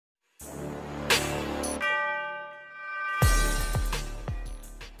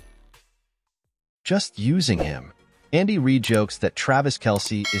just using him. Andy Reid jokes that Travis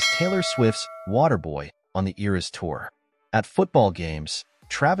Kelce is Taylor Swift's Waterboy on the Eras Tour. At football games,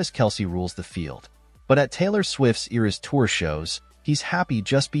 Travis Kelce rules the field. But at Taylor Swift's Eras Tour shows, he's happy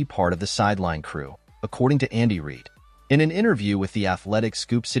just be part of the sideline crew, according to Andy Reid. In an interview with the Athletic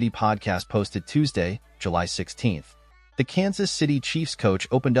Scoop City podcast posted Tuesday, July 16th, the Kansas City Chiefs coach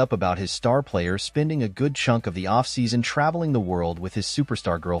opened up about his star player spending a good chunk of the offseason traveling the world with his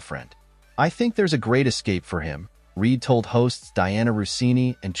superstar girlfriend. "I think there's a great escape for him," Reid told hosts Diana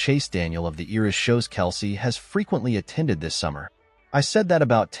Rossini and Chase Daniel of the Eras shows Kelce has frequently attended this summer. "I said that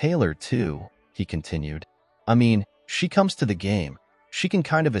about Taylor, too," he continued. "I mean, she comes to the game. She can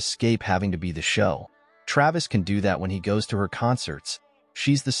kind of escape having to be the show. Travis can do that when he goes to her concerts.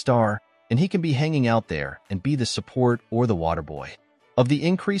 She's the star, and he can be hanging out there and be the support or the water boy." Of the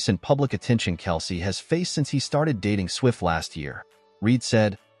increase in public attention Kelce has faced since he started dating Swift last year, Reid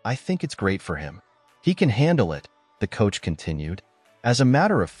said, "I think it's great for him. He can handle it," the coach continued. "As a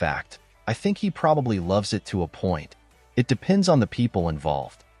matter of fact, I think he probably loves it to a point. It depends on the people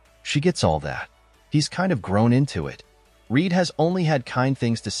involved. She gets all that. He's kind of grown into it." Reid has only had kind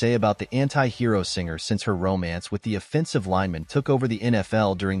things to say about the anti-hero singer since her romance with the offensive lineman took over the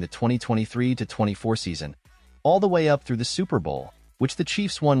NFL during the 2023-24 season, all the way up through the Super Bowl, which the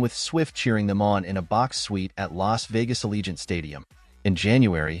Chiefs won with Swift cheering them on in a box suite at Las Vegas Allegiant Stadium. In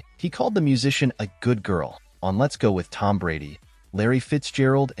January, he called the musician a good girl on Let's Go with Tom Brady, Larry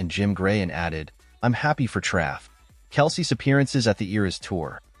Fitzgerald, and Jim Gray, and added, "I'm happy for Trav." Kelce's appearances at the Eras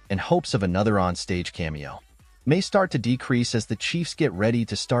Tour, and hopes of another on-stage cameo, may start to decrease as the Chiefs get ready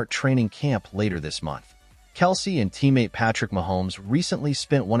to start training camp later this month. Kelce and teammate Patrick Mahomes recently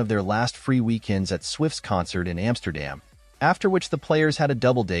spent one of their last free weekends at Swift's concert in Amsterdam, after which the players had a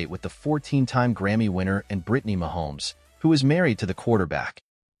double date with the 14-time Grammy winner and Brittany Mahomes, who is married to the quarterback.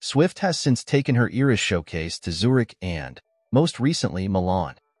 Swift has since taken her Eras showcase to Zurich and, most recently,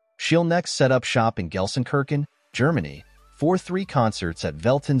 Milan. She'll next set up shop in Gelsenkirchen, Germany, for 3 concerts at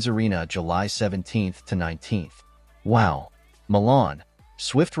Veltins Arena July 17th to 19th. "Wow. Milan,"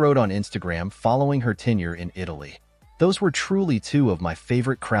 Swift wrote on Instagram following her tenure in Italy. "Those were truly 2 of my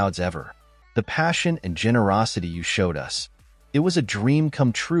favorite crowds ever. The passion and generosity you showed us. It was a dream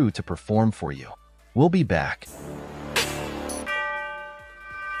come true to perform for you. We'll be back."